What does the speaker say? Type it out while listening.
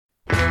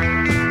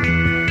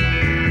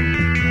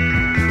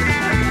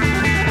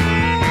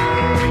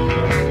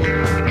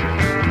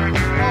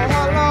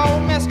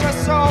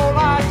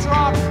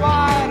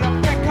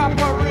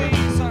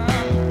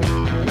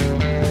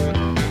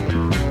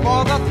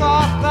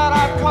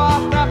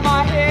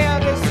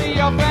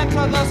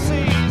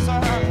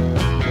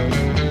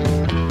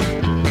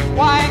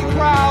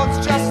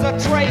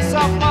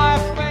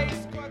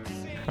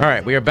All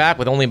right, we are back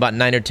with only about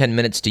 9 or 10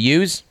 minutes to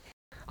use.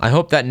 I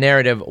hope that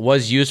narrative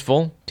was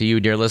useful to you,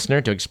 dear listener,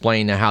 to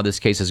explain how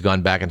this case has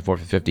gone back and forth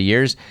for 50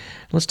 years.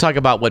 Let's talk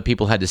about what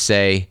people had to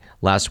say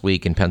last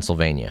week in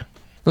Pennsylvania.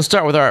 Let's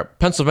start with our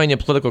Pennsylvania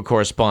political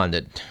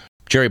correspondent,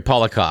 Jerry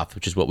Polikoff,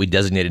 which is what we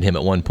designated him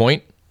at one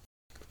point.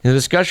 In the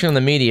discussion on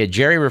the media,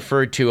 Jerry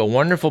referred to a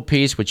wonderful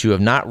piece which you have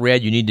not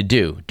read, you need to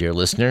do, dear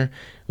listener.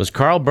 It was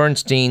Carl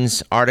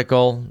Bernstein's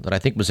article that I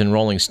think was in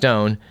Rolling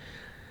Stone,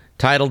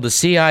 titled The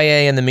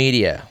CIA and the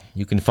Media.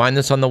 You can find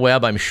this on the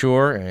web, I'm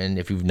sure, and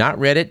if you've not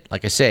read it,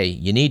 like I say,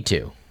 you need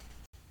to.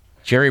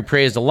 Jerry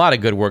praised a lot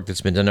of good work that's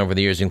been done over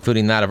the years,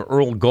 including that of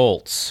Earl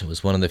Goltz, who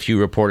was one of the few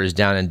reporters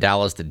down in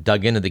Dallas that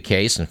dug into the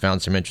case and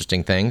found some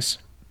interesting things.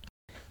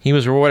 He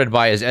was rewarded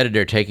by his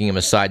editor taking him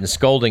aside and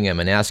scolding him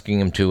and asking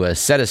him to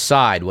set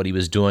aside what he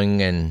was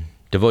doing and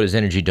devote his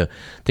energy to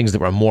things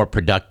that were more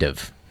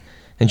productive.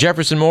 And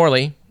Jefferson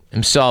Morley,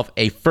 himself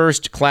a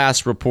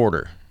first-class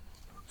reporter,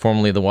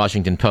 formerly of the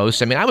Washington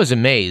Post. I mean, I was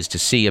amazed to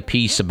see a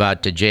piece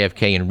about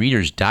JFK in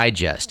Reader's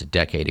Digest a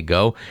decade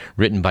ago,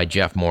 written by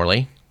Jeff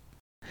Morley.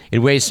 It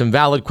raised some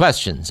valid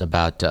questions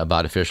about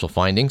official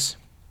findings.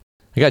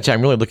 I got to tell you,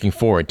 I'm really looking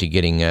forward to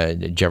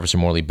getting Jefferson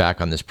Morley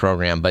back on this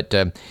program, but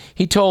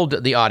he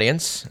told the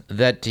audience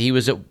that he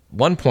was at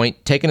one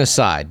point taken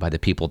aside by the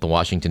people at the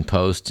Washington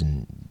Post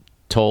and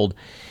told,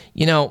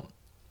 you know,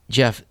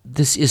 Jeff,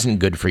 this isn't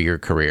good for your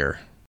career.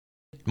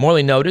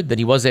 Morley noted that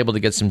he was able to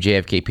get some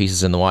JFK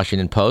pieces in the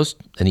Washington Post,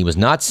 and he was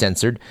not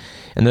censored,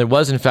 and there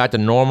was, in fact, a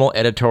normal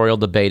editorial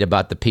debate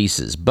about the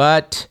pieces,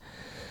 but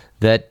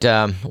that,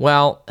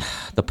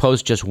 the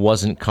Post just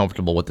wasn't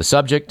comfortable with the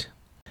subject.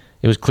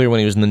 It was clear when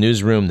he was in the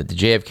newsroom that the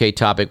JFK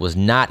topic was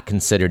not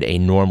considered a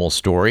normal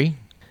story,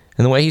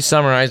 and the way he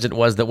summarized it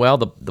was that,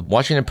 the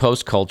Washington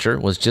Post culture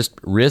was just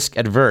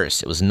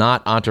risk-adverse. It was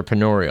not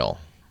entrepreneurial.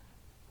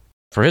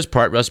 For his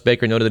part, Russ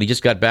Baker noted that he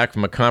just got back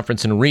from a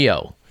conference in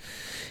Rio,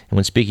 and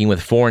when speaking with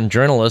foreign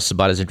journalists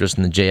about his interest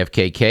in the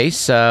JFK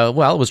case, it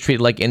was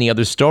treated like any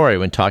other story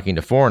when talking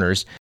to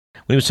foreigners.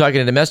 When he was talking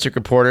to domestic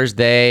reporters,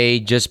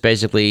 they just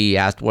basically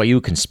asked, well, are you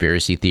a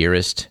conspiracy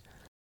theorist?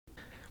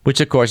 Which,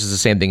 of course, is the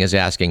same thing as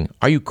asking,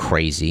 are you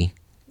crazy?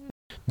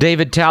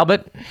 David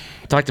Talbot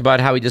talked about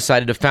how he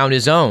decided to found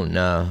his own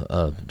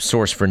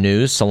source for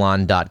news,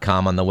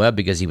 Salon.com, on the web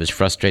because he was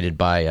frustrated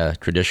by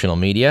traditional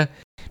media.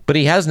 But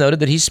he has noted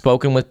that he's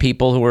spoken with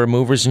people who are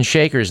movers and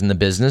shakers in the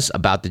business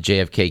about the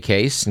JFK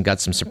case and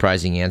got some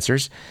surprising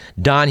answers.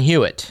 Don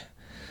Hewitt,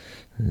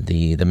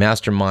 the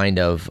mastermind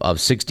of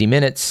 60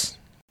 Minutes,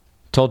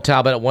 told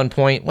Talbot at one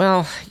point,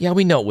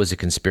 we know it was a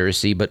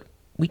conspiracy, but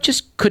we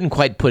just couldn't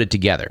quite put it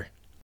together.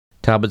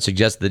 Talbot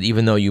suggested that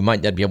even though you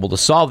might not be able to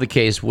solve the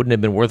case, wouldn't it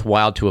have been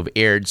worthwhile to have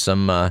aired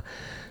some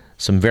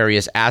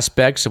various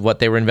aspects of what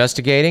they were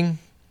investigating?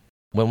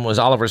 When it was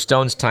Oliver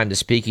Stone's time to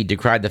speak, he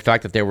decried the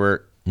fact that there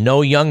were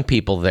no young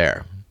people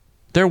there.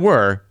 There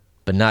were,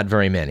 but not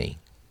very many.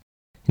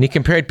 And he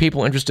compared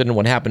people interested in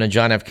what happened to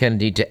John F.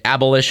 Kennedy to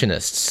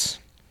abolitionists,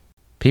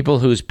 people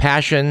whose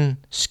passion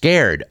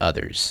scared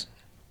others.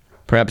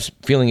 Perhaps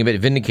feeling a bit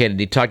vindicated,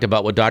 he talked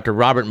about what Dr.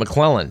 Robert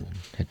McClellan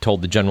had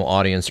told the general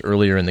audience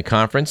earlier in the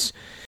conference.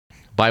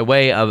 By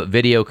way of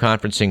video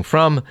conferencing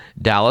from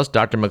Dallas,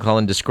 Dr.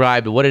 McClellan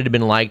described what it had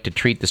been like to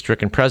treat the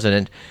stricken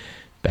president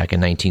back in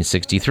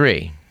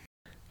 1963.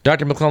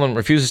 Dr. McClellan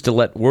refuses to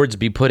let words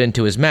be put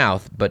into his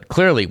mouth, but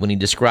clearly when he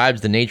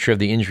describes the nature of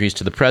the injuries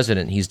to the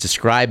president, he's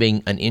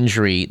describing an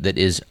injury that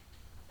is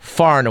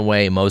far and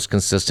away most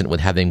consistent with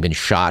having been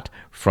shot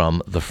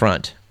from the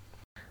front.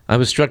 I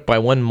was struck by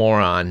one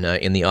moron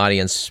in the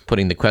audience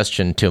putting the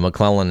question to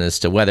McClellan as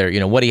to whether,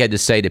 what he had to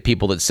say to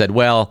people that said,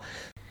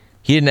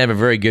 he didn't have a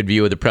very good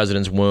view of the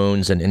president's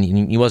wounds and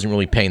he wasn't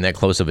really paying that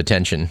close of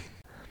attention.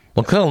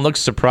 McClellan looked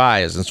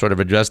surprised and sort of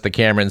addressed the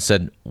camera and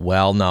said,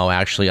 no,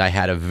 actually, I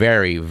had a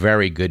very,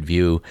 very good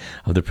view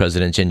of the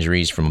president's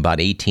injuries from about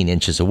 18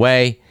 inches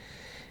away.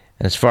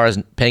 And as far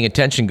as paying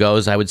attention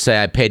goes, I would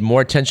say I paid more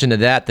attention to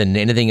that than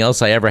anything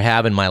else I ever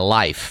have in my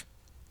life.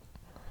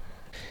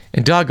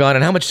 And doggone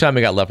it, how much time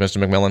we got left,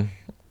 Mr. McMillan?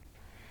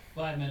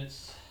 5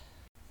 minutes.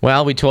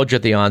 Well, we told you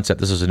at the onset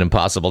this was an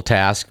impossible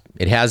task.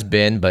 It has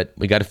been, but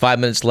we got 5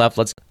 minutes left.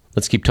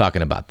 Let's keep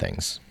talking about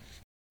things.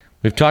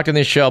 We've talked in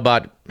this show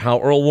about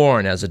how Earl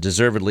Warren has a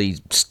deservedly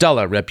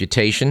stellar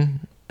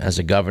reputation as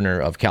a governor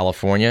of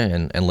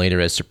California and later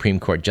as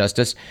Supreme Court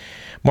Justice.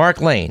 Mark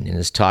Lane, in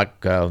his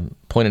talk,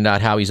 pointed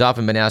out how he's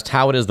often been asked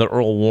how it is that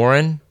Earl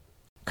Warren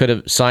could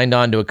have signed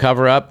on to a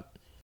cover-up.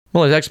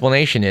 Well, his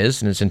explanation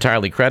is, and it's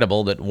entirely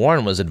credible, that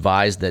Warren was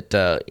advised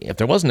that if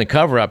there wasn't a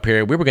cover-up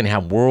here, we were going to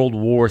have World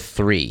War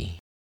III.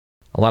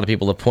 A lot of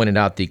people have pointed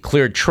out the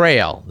clear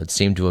trail that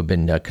seemed to have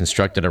been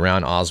constructed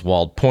around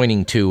Oswald,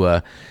 pointing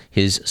to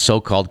his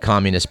so-called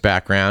communist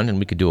background, and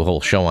we could do a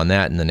whole show on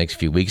that in the next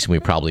few weeks, and we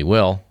probably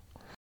will.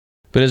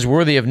 But it's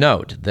worthy of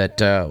note that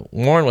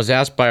Warren was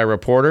asked by a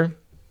reporter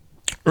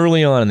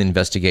early on in the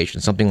investigation,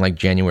 something like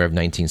January of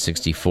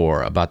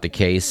 1964, about the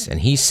case,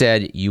 and he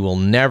said, "You will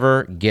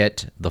never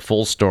get the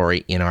full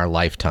story in our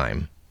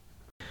lifetime."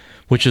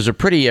 which is a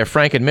pretty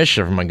frank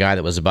admission from a guy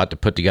that was about to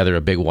put together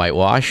a big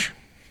whitewash.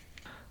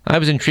 I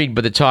was intrigued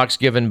by the talks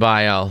given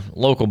by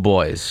local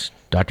boys,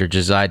 Dr.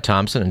 Josiah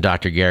Thompson and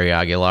Dr. Gary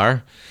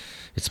Aguilar.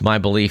 It's my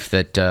belief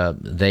that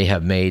they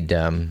have made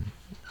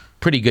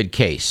pretty good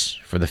case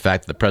for the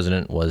fact that the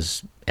president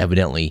was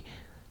evidently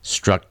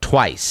struck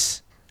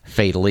twice,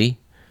 fatally,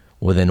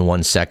 within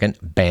 1 second.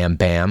 Bam,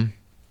 bam.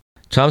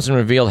 Thompson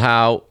revealed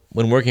how,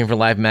 when working for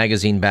Life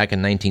magazine back in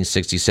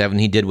 1967,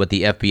 he did what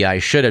the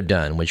FBI should have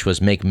done, which was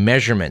make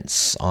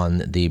measurements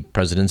on the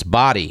president's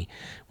body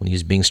when he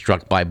was being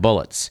struck by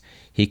bullets.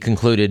 He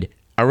concluded,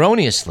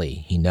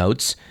 erroneously, he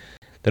notes,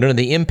 that under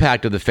the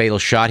impact of the fatal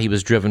shot, he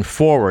was driven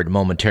forward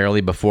momentarily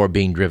before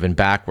being driven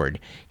backward.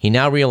 He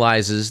now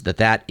realizes that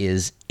that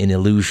is an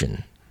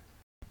illusion.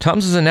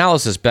 Thompson's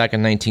analysis back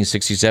in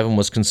 1967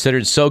 was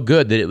considered so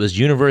good that it was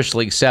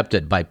universally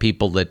accepted by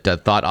people that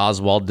thought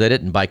Oswald did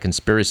it and by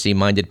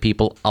conspiracy-minded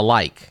people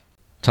alike.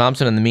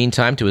 Thompson, in the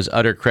meantime, to his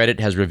utter credit,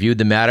 has reviewed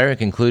the matter and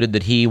concluded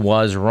that he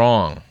was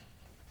wrong.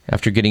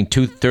 After getting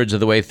 2/3 of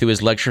the way through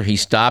his lecture, he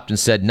stopped and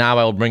said, now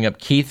I will bring up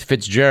Keith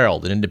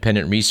Fitzgerald, an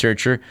independent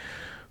researcher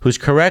who's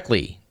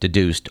correctly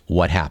deduced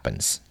what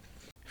happens.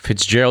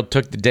 Fitzgerald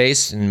took the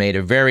dais and made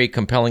a very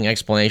compelling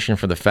explanation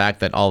for the fact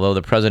that although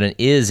the president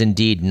is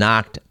indeed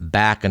knocked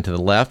back and to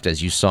the left,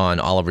 as you saw in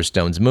Oliver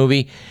Stone's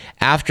movie,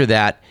 after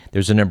that,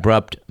 there's an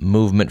abrupt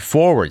movement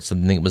forward,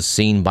 something that was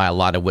seen by a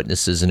lot of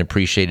witnesses and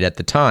appreciated at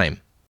the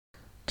time.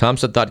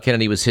 Thompson thought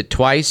Kennedy was hit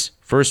twice,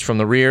 first from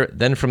the rear,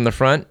 then from the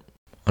front.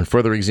 On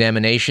further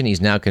examination,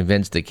 he's now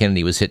convinced that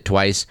Kennedy was hit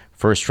twice,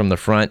 first from the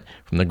front,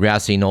 from the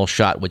grassy knoll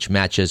shot, which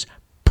matches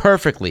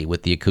perfectly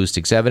with the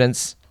acoustics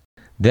evidence,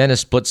 then a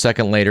split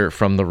second later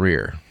from the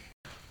rear.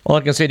 All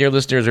I can say, dear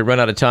listeners, we run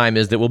out of time,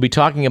 is that we'll be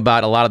talking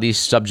about a lot of these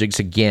subjects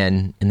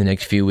again in the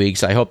next few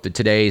weeks. I hope that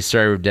today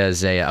served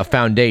as a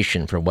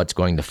foundation for what's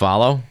going to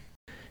follow.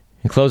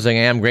 In closing,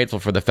 I am grateful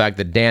for the fact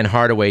that Dan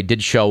Hardaway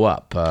did show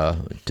up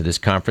to this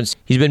conference.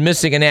 He's been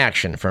missing in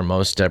action for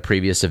most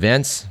previous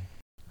events.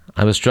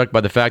 I was struck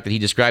by the fact that he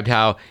described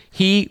how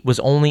he was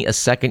only a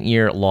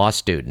second-year law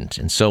student,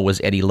 and so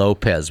was Eddie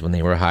Lopez when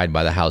they were hired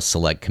by the House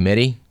Select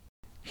Committee.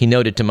 He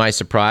noted to my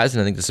surprise,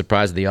 and I think the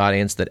surprise of the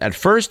audience, that at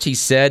first he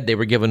said they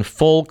were given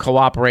full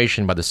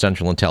cooperation by the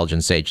Central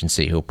Intelligence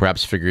Agency, who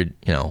perhaps figured,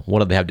 what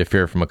do they have to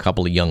fear from a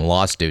couple of young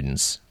law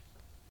students?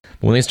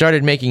 But when they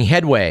started making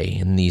headway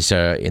in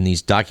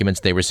these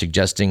documents they were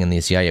suggesting and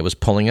the CIA was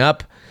pulling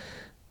up,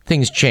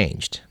 things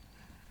changed.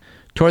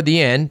 Toward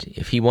the end,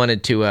 if he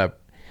wanted to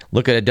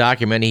look at a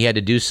document, he had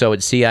to do so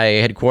at CIA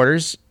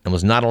headquarters and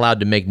was not allowed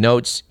to make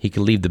notes he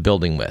could leave the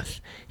building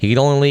with. He could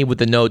only leave with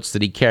the notes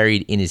that he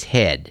carried in his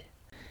head.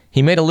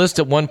 He made a list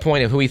at one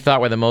point of who he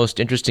thought were the most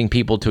interesting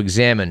people to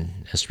examine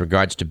as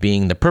regards to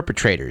being the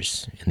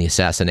perpetrators in the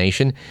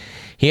assassination.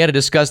 He had to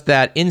discuss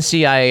that in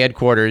CIA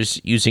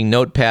headquarters using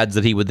notepads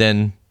that he would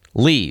then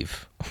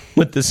leave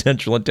with the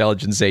Central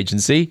Intelligence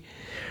Agency.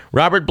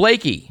 Robert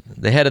Blakey,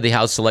 the head of the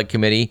House Select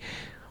Committee,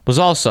 was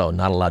also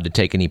not allowed to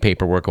take any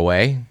paperwork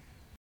away.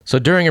 So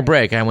during a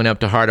break, I went up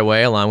to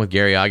Hardaway along with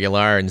Gary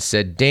Aguilar and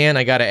said, Dan,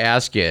 I got to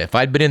ask you, if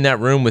I'd been in that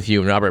room with you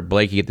and Robert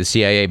Blakey at the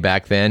CIA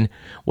back then,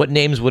 what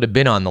names would have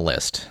been on the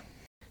list?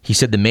 He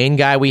said the main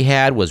guy we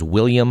had was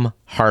William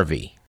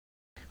Harvey.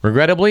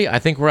 Regrettably, I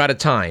think we're out of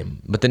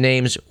time, but the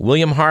names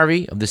William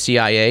Harvey of the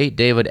CIA,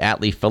 David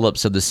Atlee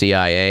Phillips of the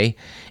CIA,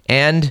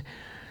 and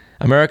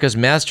America's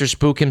master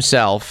spook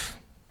himself,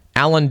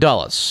 Allen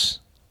Dulles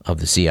of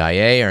the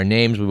CIA, are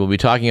names we will be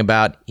talking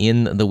about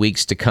in the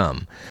weeks to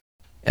come.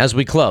 As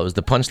we close,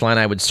 the punchline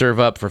I would serve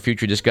up for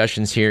future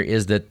discussions here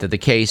is that the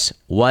case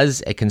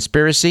was a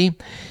conspiracy,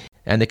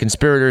 and the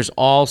conspirators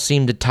all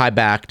seem to tie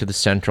back to the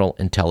Central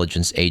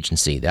Intelligence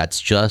Agency.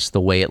 That's just the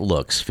way it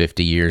looks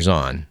 50 years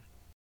on.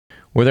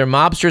 Were there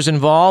mobsters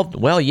involved?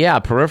 Well, yeah,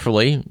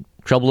 peripherally.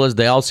 Trouble is,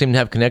 they all seem to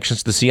have connections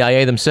to the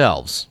CIA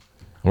themselves.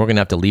 We're going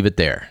to have to leave it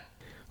there.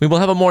 We will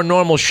have a more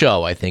normal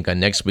show, I think, on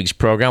next week's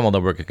program,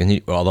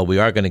 although we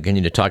are going to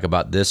continue to talk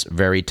about this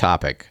very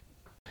topic.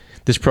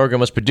 This program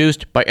was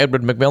produced by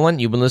Edward McMillan.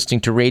 You've been listening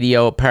to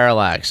Radio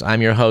Parallax.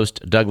 I'm your host,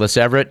 Douglas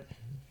Everett.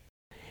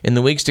 In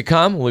the weeks to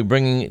come, we'll be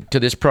bringing to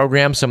this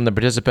program some of the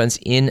participants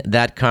in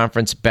that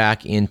conference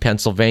back in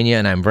Pennsylvania,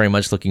 and I'm very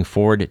much looking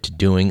forward to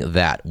doing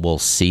that. We'll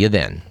see you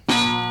then.